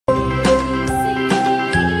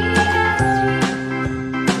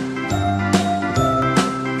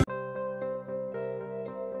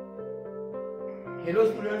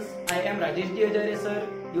Rajesh D sir,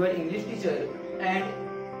 your English teacher,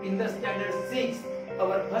 and in the standard 6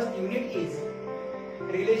 our first unit is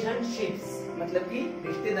relationships, मतलब कि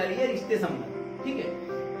रिश्तेदारी या रिश्ते संबंध, ठीक है।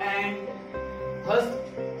 एंड फर्स्ट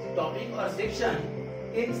टॉपिक और section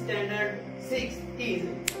in standard 6 is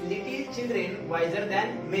little children visor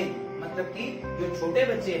then main, मतलब कि जो छोटे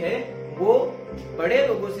बच्चे हैं वो बड़े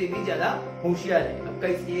लोगों से भी ज्यादा होशियार है। अब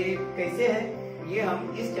कैसे है ये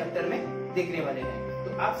हम इस चैप्टर में देखने वाले हैं।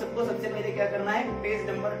 तो आप सबको सबसे पहले क्या करना है, पेज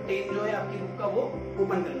नंबर 10 जो है आपकी बुक का वो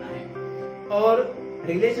ओपन करना है। और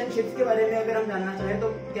रिलेशनशिप्स के बारे में अगर हम जानना चाहें तो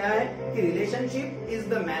क्या है कि relationship is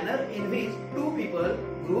the manner in which to people,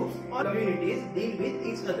 groups और communities deal with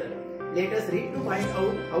each other. Let us read to find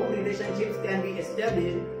out how relationships can be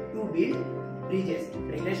established to build bridges.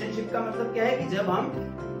 Relationship का मतलब क्या है कि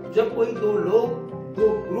जब कोई दो लोग, दो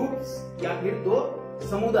ग्रुप्स या फिर दो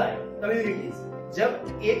समुदाय, कम्युनिटीज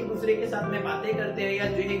जब एक दूसरे के साथ में बातें करते हैं या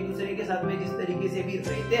जो एक दूसरे के साथ में जिस तरीके से भी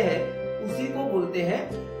रहते हैं उसी को बोलते हैं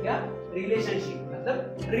क्या, रिलेशनशिप,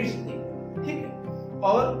 मतलब रिश्ते, ठीक है।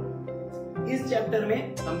 और इस चैप्टर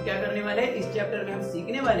में हम क्या करने वाले हैं, इस चैप्टर में हम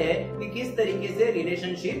सीखने वाले हैं कि किस तरीके से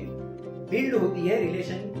रिलेशनशिप बिल्ड होती है,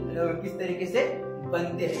 रिलेशन किस तरीके से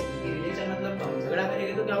बनते हैं। रिलेशन मतलब हम झगड़ा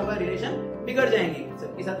करेंगे तो क्या होगा, रिलेशन बिगड़ जाएंगे।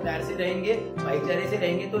 सबके साथ प्यार से रहेंगे, भाईचारे से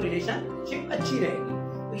रहेंगे तो रिलेशनशिप अच्छी रहेगी।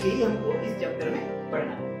 तो यही हमको इस चैप्टर में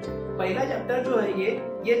पढ़ना है। पहला चैप्टर जो है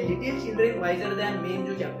ये little children visor then main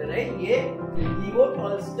जो चैप्टर है ये लिवो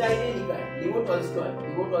टॉल्स्टॉय ने लिखा है। लिवो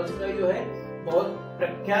टॉल्स्टॉय जो है बहुत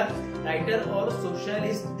प्रख्यात राइटर और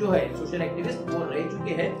सोशलिस्ट जो है, सोशल एक्टिविस्ट वो रह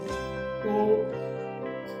चुके हैं, तो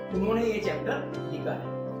उन्होंने ये चैप्टर लिखा है।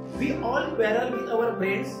 We all quarrel with our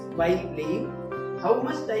friends while playing. How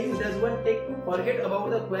much time does one take to forget about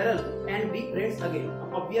the quarrel and be friends again?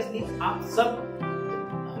 Obviously, आप सब,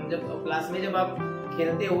 हम जब क्लास में जब आप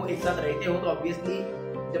खेलते हो, एक साथ रहते हो, तो ऑब्वियसली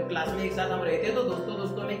जब क्लास में एक साथ हम रहते हैं तो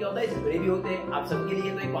दोस्तों में क्या होता है, झगड़े भी होते हैं। आप सबके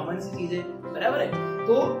लिए तो एक कॉमन सी चीज है, बराबर है।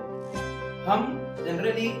 तो हम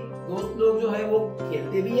जनरली दोस्त लोग जो है वो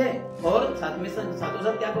खेलते भी है और साथों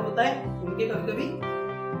साथ क्या होता है, उनके कभी कभी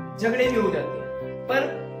झगड़े भी हो जाते हैं।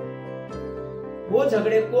 पर वो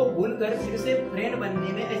झगड़े को भूलकर फिर से फ्रेंड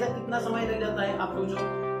बनने में ऐसा कितना समय लग जाता है, आप सोचो।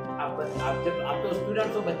 आप तो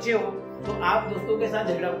स्टूडेंट्स हो, बच्चे हो, तो आप दोस्तों के साथ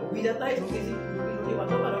झगड़ा हो भी जाता है छोटी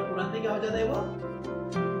बातों पर, और तुरंत क्या हो जाता है, वो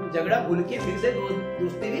झगड़ा भूल के फिर से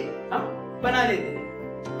दोस्ती भी हम बना लेते हैं।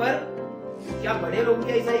 पर क्या बड़े लोग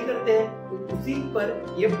भी ऐसा ही करते हैं? तो उसी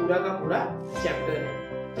पर ये पूरा का पूरा चैप्टर है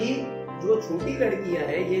कि जो छोटी लड़कियां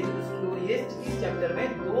है, ये इस चैप्टर में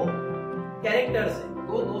दो कैरेक्टर्स है,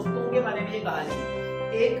 दो दोस्तों के बारे में ये कहानी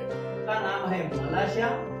है। एक का नाम है मलाशा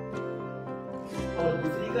और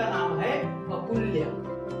दूसरी का नाम है अकुल्या,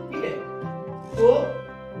 ठीक है। तो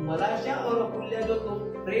मलाशा और अकुल्या जो दो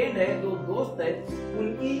फ्रेंड है, दो दोस्त है,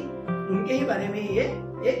 उनके ही बारे में ये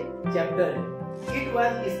एक चैप्टर है। It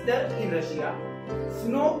was Easter in Russia,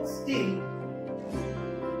 snow still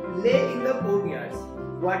lay in the courtyards,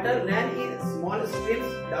 water ran in small streams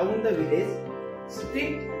down the village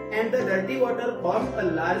street and the dirty water formed a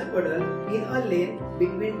large puddle in a lane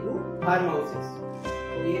between two farmhouses.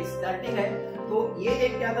 तो ये starting है। तो ये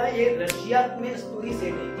एक क्या था, ये Russia में स्टोरी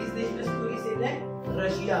सेट है। किस देश में स्टोरी सेट है?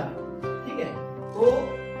 रशिया में, ठीक है। तो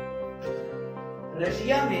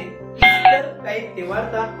रशिया में ईस्टर का एक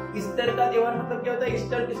त्योहार था। ईस्टर का त्योहार मतलब क्या होता है,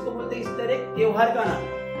 ईस्टर किसको बोलते हैं? ईस्टर एक त्योहार का नाम,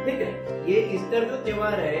 ठीक है। ये ईस्टर जो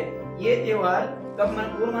त्योहार है, ये त्योहार कब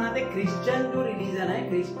मनाते हैं? क्रिश्चियन जो रिलीजन है,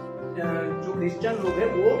 जो क्रिश्चियन लोग है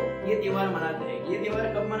वो ये त्योहार मनाते हैं। ये त्योहार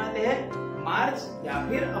कब मनाते हैं? मार्च या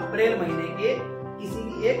फिर अप्रैल महीने के किसी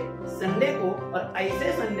भी एक संडे को। और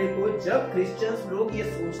ऐसे संडे को जब क्रिश्चियंस लोग ये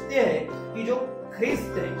सोचते हैं कि जो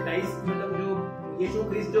क्रिस्ट है, क्राइस्ट मतलब जो यीशु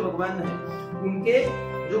क्रिस्ट जो भगवान है, उनके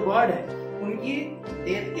जो गॉड है, उनकी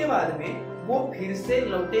डेथ के बाद में वो फिर से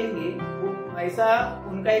लौटेंगे, वो ऐसा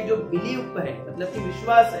उनका एक जो बिलीव है, मतलब कि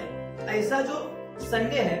विश्वास है, ऐसा जो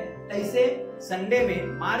संडे है, ऐसे संडे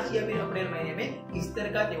में मार्च या फिर अप्रैल महीने में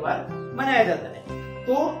ईस्टर का त्योहार मनाया जाता है।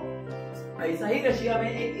 तो ऐसा ही रशिया में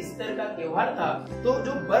एक ईस्टर का त्योहार था। तो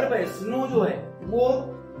जो बर्फ है, स्नो जो है, वो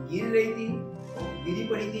गिरी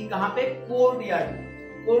पड़ी थी। कहाँ पे?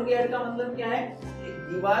 कोर्टयार्ड। कोर्टयार्ड का मतलब क्या है?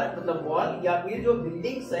 दीवार मतलब वॉल या फिर जो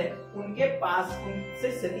बिल्डिंग्स है उनके पास,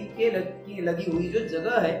 उनसे सटी के लगी हुई जो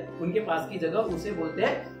जगह है, उनके पास की जगह, उसे बोलते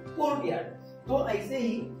हैं कोर्टयार्ड। तो ऐसे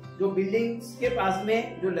ही जो बिल्डिंग्स के पास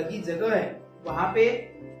में जो लगी जगह है, वहां पे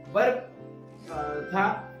बर्फ था।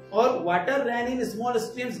 और water rain in small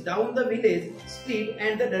streams down the village street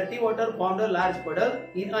and the dirty water formed a large पडल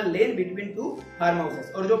इन अ लेन बिटवीन टू फार्म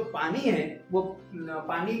हाउसेस। और जो पानी है वो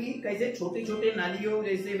पानी भी कैसे छोटे छोटे नालियों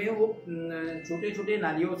जैसे में वो छोटे छोटे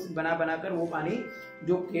नालियों बना बनाकर वो पानी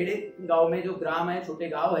जो खेड़े गांव में जो ग्राम है छोटे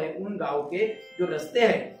गांव है उन गांव के जो रास्ते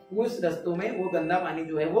हैं उस रास्तों में वो गंदा पानी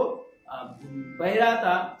जो है वो बह रहा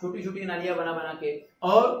था, छोटी छोटी नालियां बना बना के।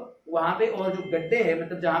 और वहां पे और जो गड्ढे हैं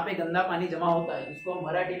मतलब जहाँ पे गंदा पानी जमा होता है जिसको हम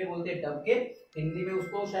मराठी में बोलते हैं डबके, हिंदी में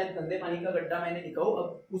उसको शायद गंदे पानी का गड्ढा मैंने लिखा हो,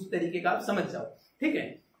 अब उस तरीके का आप समझ जाओ, ठीक है।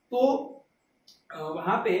 तो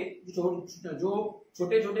वहां पे जो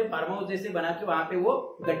छोटे छोटे फार्म हाउस जैसे बना के वहां पे वो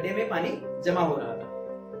गड्ढे में पानी जमा हो रहा था।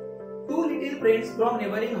 Two little friends from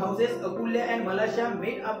neighboring houses, अकुल्या and मलाशा,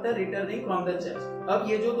 met after returning from the church. अब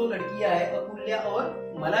ये जो दो लड़कियां हैं अकुल्या और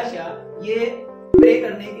मलाशा ये प्रे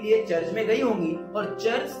करने के लिए चर्च में गई होंगी और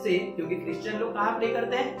चर्च से, क्योंकि क्रिश्चियन लोग कहाँ प्रे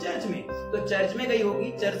करते हैं? चर्च में, तो चर्च में गई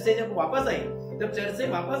होगी। चर्च से जब वापस आई तब चर्च से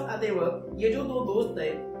वापस आते वक्त ये जो दो दोस्त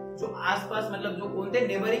है जो आसपास मतलब जो कौन थे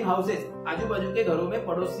नेबरिंग हाउसेस, आजू बाजू के घरों में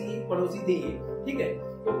पड़ोसी थे ये, ठीक है,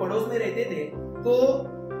 तो पड़ोस में रहते थे। तो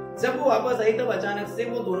जब वो वापस आई तब अचानक से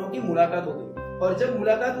वो दोनों की मुलाकात हो गई और जब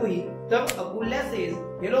मुलाकात हुई तब अकुल्या सेज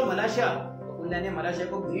हेलो मलाशा, अकुल्या ने मलाशा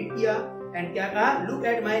को ग्रीट किया एंड क्या कहा? Look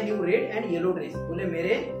at my new red and yellow dress, बोले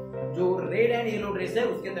मेरे जो रेड एंड येलो ड्रेस है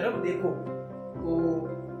उसके तरफ देखो। तो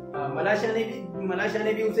मलाशा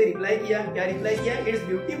ने भी उसे रिप्लाई किया, क्या रिप्लाई किया? इट्स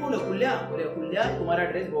ब्यूटीफुल अकुल्या, बोले अकुल्या तुम्हारा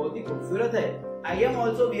ड्रेस बहुत ही खूबसूरत है। I am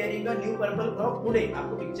also wearing a new purple frock today,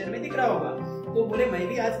 आपको पिक्चर में दिख रहा होगा। तो बोले मैं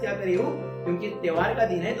भी आज क्या करी हूँ, क्योंकि त्योहार का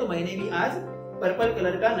दिन है तो मैंने भी आज पर्पल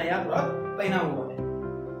कलर का नया फ्रॉक पहना हुआ है।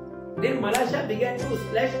 Then मलाशा began to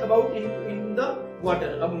splash about in the water,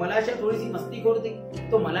 अब मलाशा थोड़ी सी मस्तीखोर थी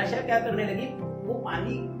तो मलाशा क्या करने लगी, वो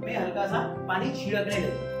पानी में हल्का सा पानी छिड़कने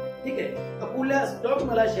लगी, ठीक है। अकुल्या stopped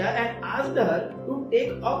मलाशा and asked her to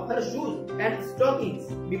take off her shoes and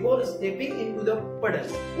stockings before stepping into the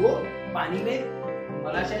puddle। वो पानी में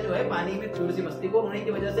मलाशा जो है पानी में थोड़ी सी मस्तीखोर होने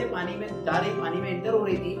की वजह से पानी में जा रही, पानी में एंटर हो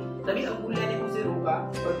रही थी, तभी अकुल्या ने उसे रोका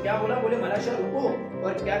और क्या बोला, बोले मलाशा रुको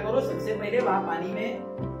और क्या करो, सबसे पहले वहाँ पानी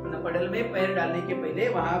में पडल में पैर डालने के पहले,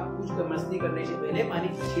 वहाँ कुछ मस्ती करने से पहले, पानी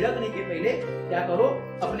छिड़कने के पहले क्या करो,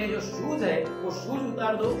 अपने जो शूज है वो शूज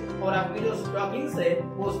उतार दो और आपकी जो स्टॉकिंग्स है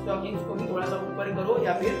वो स्टॉकिंग्स को भी थोड़ा सा ऊपर करो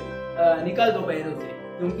या फिर निकाल दो पैरों से,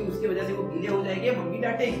 क्योंकि उसकी वजह से वो गीले हो जाएंगे, मम्मी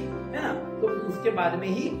डांटेगी, है ना। तो उसके बाद में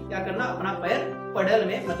ही क्या करना, अपना पैर पडल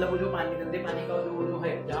में मतलब वो जो पानी गंदे पानी का जो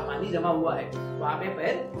है जहाँ पानी जमा हुआ है वहाँ पे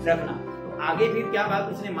पैर रखना। तो आगे फिर क्या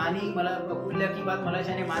बात उसने मानी, अकुल्या की बात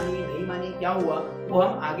मलाशा ने मानी नहीं मानी, क्या हुआ वो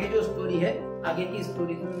हम आगे जो स्टोरी है, आगे की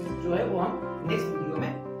स्टोरी जो है वो हम नेक्स्ट वीडियो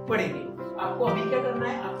में पढ़ेंगे। आपको अभी क्या करना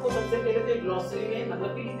है, आपको सबसे पहले तो ग्लॉसरी में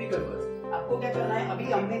मतलब कि डिफिकल्ट वर्ड्स आपको क्या करना है,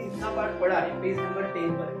 अभी हमने जितना पार्ट पढ़ा है पेज नंबर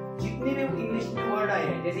 10 पर जितने भी इंग्लिश में वर्ड आए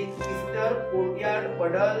हैं जैसे सिस्टर, कोर्टयार्ड,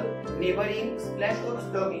 पडल, नेबरिंग, स्प्लैश और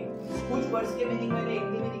स्टॉकिंग, कुछ वर्ड्स के मीनिंग मैंने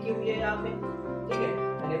हिंदी में लिखे हुए हैं यहाँ पे, ठीक है।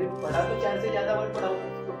 मैंने अभी पढ़ा तो 4 से ज्यादा वर्ड पढ़ा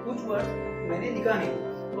हूँ, तो कुछ वर्ड मैंने लिखा नहीं।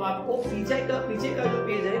 तो आपको पीछे का जो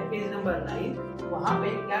पेज है पेज नंबर 9 वहाँ पे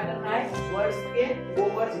क्या करना है, वर्ड्स के वो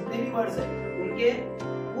वर्ड जितने भी वर्ड्स है उनके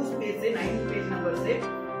उस पेज से 9 पेज नंबर से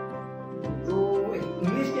जो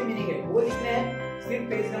इंग्लिश के मीनिंग है वो लिखने हैं। सिर्फ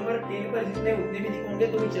पेज नंबर 10 पर जितने उतने भी लिखोगे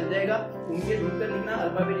तो भी चल जाएगा, उनके ढूंढकर लिखना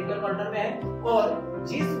अल्फाबेटिकल ऑर्डर में है। और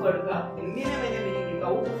जिस वर्ड का हिंदी में मैंने मीनिंग लिखा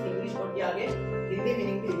हो उस इंग्लिश वर्ड के आगे हिंदी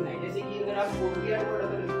मीनिंग भी लिखना है। जैसे कि अगर आप कोर्टयार्ड वर्ड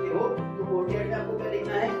अगर लिखते हो तो कोर्टयार्ड में आपको क्या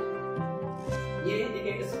लिखना है, ये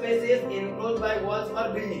एक स्पेसेस एनक्लोज्ड बाय वॉल्स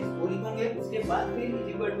और बिल्डिंग्स वो लिखोगे, उसके बाद फिर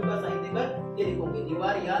इक्वल टू का साइन देकर ये लिखोगे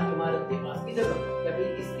दीवार या इमारत के पास की जगह, या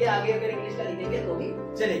फिर इसके आगे अगर इंग्लिश का लिखेंगे तो भी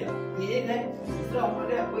चलेगा। ये एक है। दूसरा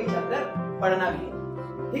होमवर्क है आपको ये चैप्टर पढ़ना भी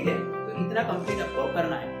है, ठीक है। तो इतना कंप्लीट आपको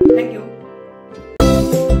करना है। Thank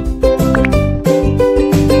you.